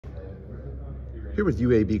Here with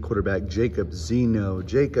UAB quarterback Jacob Zeno.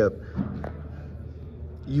 Jacob,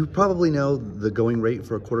 you probably know the going rate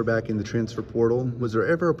for a quarterback in the transfer portal. Was there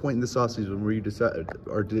ever a point in this offseason where you decided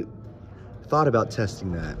or thought about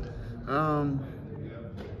testing that? I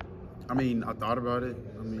thought about it.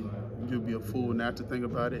 You'd be a fool not to think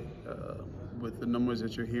about it with the numbers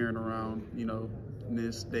that you're hearing around, in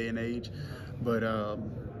this day and age. But, I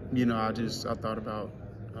thought about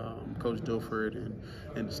Coach Dilford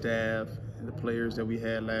and the staff and the players that we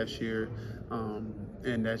had last year.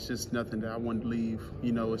 And that's just nothing that I wanted to leave,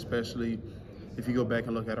 especially if you go back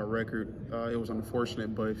and look at our record. It was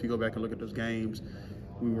unfortunate, but if you go back and look at those games,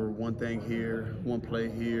 we were one thing here, one play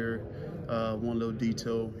here, one little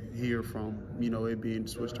detail here from, it being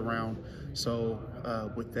switched around. So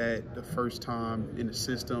with that, the first time in the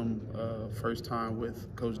system, first time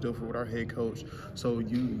with Coach Dilford, with our head coach. So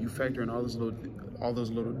you factor in all those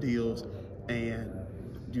little deals, and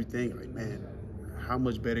you think, like, man, how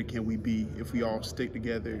much better can we be if we all stick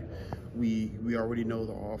together? We already know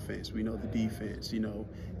the offense, we know the defense,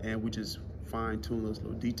 and we just fine-tune those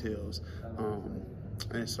little details.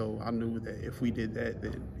 And so I knew that if we did that,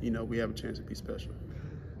 then, we have a chance to be special.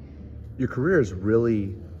 Your career has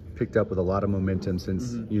really picked up with a lot of momentum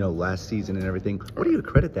since, last season and everything. What do you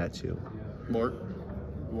credit that to? Work.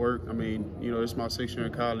 It's my 6th year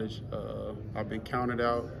in college. I've been counted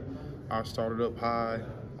out. I started up high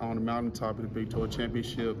on the mountaintop of the Big 12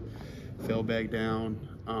 Championship, fell back down,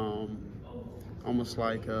 almost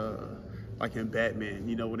like in Batman,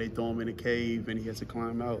 when they throw him in a cave and he has to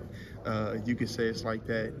climb out. You could say it's like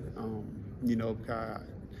that.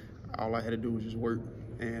 All I had to do was just work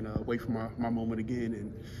and wait for my moment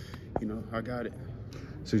again, and I got it.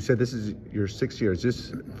 So you said this is your 6th year. Is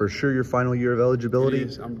this for sure your final year of eligibility? It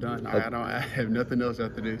is. I'm done. I have nothing else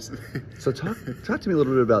after this. So talk to me a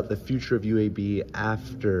little bit about the future of UAB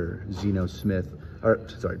after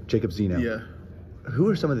Jacob Zeno. Yeah. Who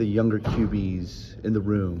are some of the younger QBs in the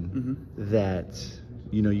room that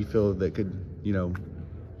you feel that could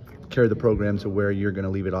carry the program to where you're going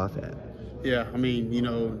to leave it off at? Yeah,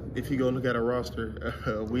 if you go look at our roster,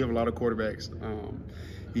 we have a lot of quarterbacks.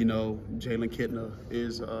 Jalen Kitna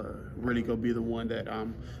is really going to be the one that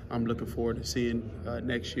I'm looking forward to seeing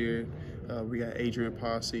next year. We got Adrian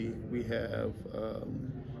Posse, we have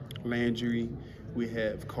Landry, we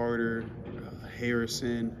have Carter,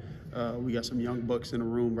 Harrison. We got some young bucks in the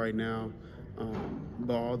room right now.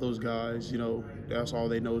 But all those guys, that's all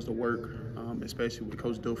they know is the work, especially with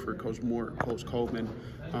Coach Dilford, Coach Moore, Coach Coleman.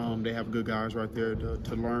 They have good guys right there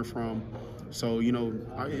to learn from. So,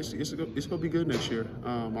 it's going to be good next year.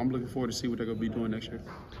 I'm looking forward to see what they're going to be doing next year.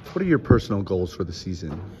 What are your personal goals for the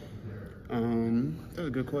season? That's a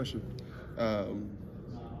good question.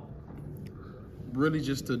 Really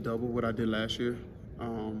just to double what I did last year.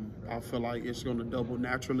 I feel like it's going to double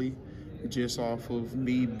naturally just off of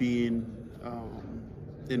me being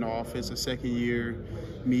in the offense a 2nd year,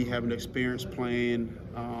 me having experience playing,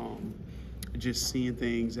 just seeing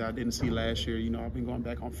things that I didn't see last year. I've been going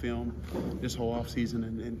back on film this whole offseason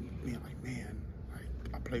and being like, man,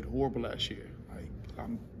 I played horrible last year.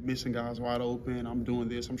 I'm missing guys wide open. I'm doing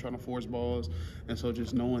this. I'm trying to force balls. And so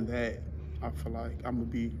just knowing that, I feel like I'm going to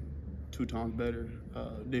be 2 times better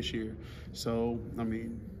this year. So,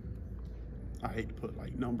 I hate to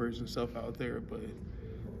put numbers and stuff out there, but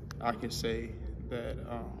I can say that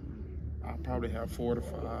I probably have 4 to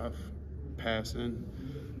 5 passing,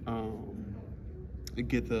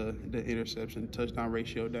 get the interception touchdown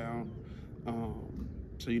ratio down.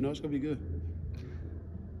 So it's gonna be good.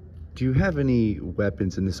 Do you have any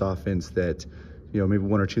weapons in this offense that, maybe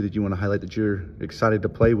 1 or 2 that you want to highlight that you're excited to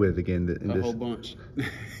play with again? A whole bunch.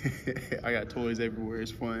 I got toys everywhere.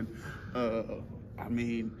 It's fun.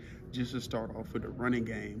 Just to start off with the running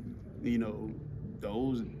game,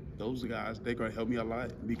 those guys, they're going to help me a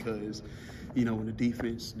lot because, when the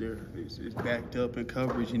defense is backed up in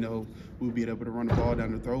coverage, we'll be able to run the ball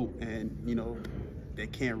down the throat, and, they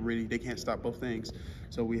can't stop both things.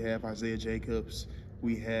 So we have Isaiah Jacobs,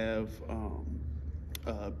 we have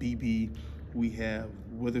BB, we have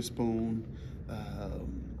Witherspoon.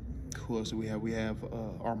 Who else do we have? We have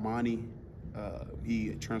Armani.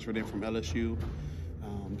 He transferred in from LSU.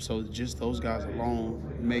 So just those guys alone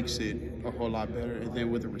makes it a whole lot better. And then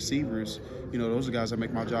with the receivers, those are guys that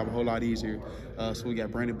make my job a whole lot easier. So we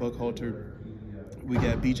got Brandon Buckhalter, we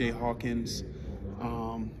got BJ Hawkins,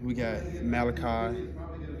 we got Malachi.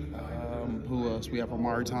 Who else? We have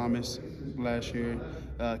Amari Thomas last year,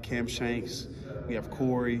 Cam Shanks. We have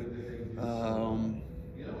Corey,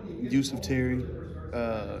 Yusuf Terry,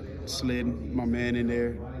 Slid, my man in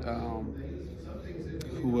there.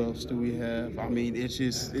 Who else do we have? I mean,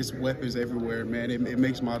 it's weapons everywhere, man. It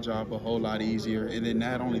makes my job a whole lot easier. And then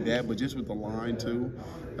not only that, but just with the line too.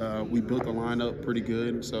 We built the line up pretty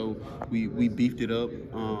good, so we beefed it up.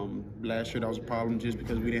 Last year that was a problem just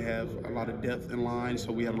because we didn't have a lot of depth in line,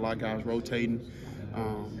 so we had a lot of guys rotating.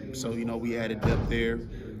 So we added depth there,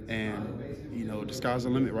 and the sky's the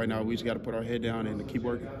limit right now. We just got to put our head down and keep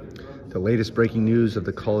working. The latest breaking news of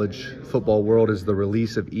the college football world is the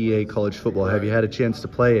release of EA College Football. Have you had a chance to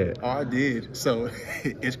play it? Oh, I did. So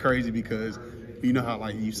it's crazy because you know how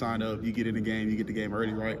like you sign up, you get in the game, you get the game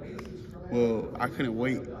early, right? Well, I couldn't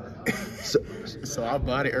wait. So I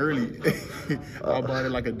bought it early. I bought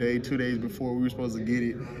it like a day, 2 days before we were supposed to get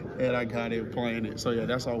it, and I got it playing it. So yeah,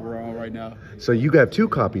 that's all we're on right now. So you got 2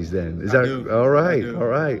 copies then? I do. All right? I do. All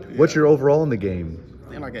right. Yeah. What's your overall in the game?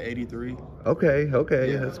 I think like an 83. Okay.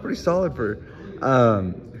 Yeah. That's pretty solid for.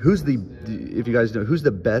 If you guys know, who's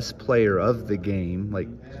the best player of the game, like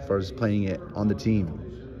as far as playing it on the team?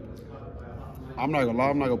 I'm not gonna lie.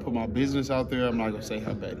 I'm not gonna put my business out there. I'm not gonna say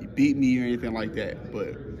how bad he beat me or anything like that.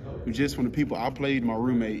 But just from the people I played, my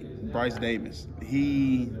roommate Bryce Davis,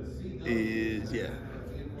 he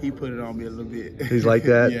put it on me a little bit. He's like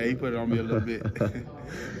that? Yeah, he put it on me a little bit.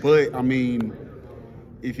 But I mean,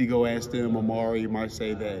 if you go ask them, Amari might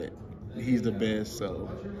say that he's the best. So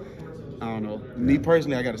I don't know. Me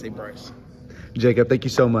personally, I gotta say Bryce. Jacob, thank you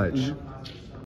so much. Mm-hmm.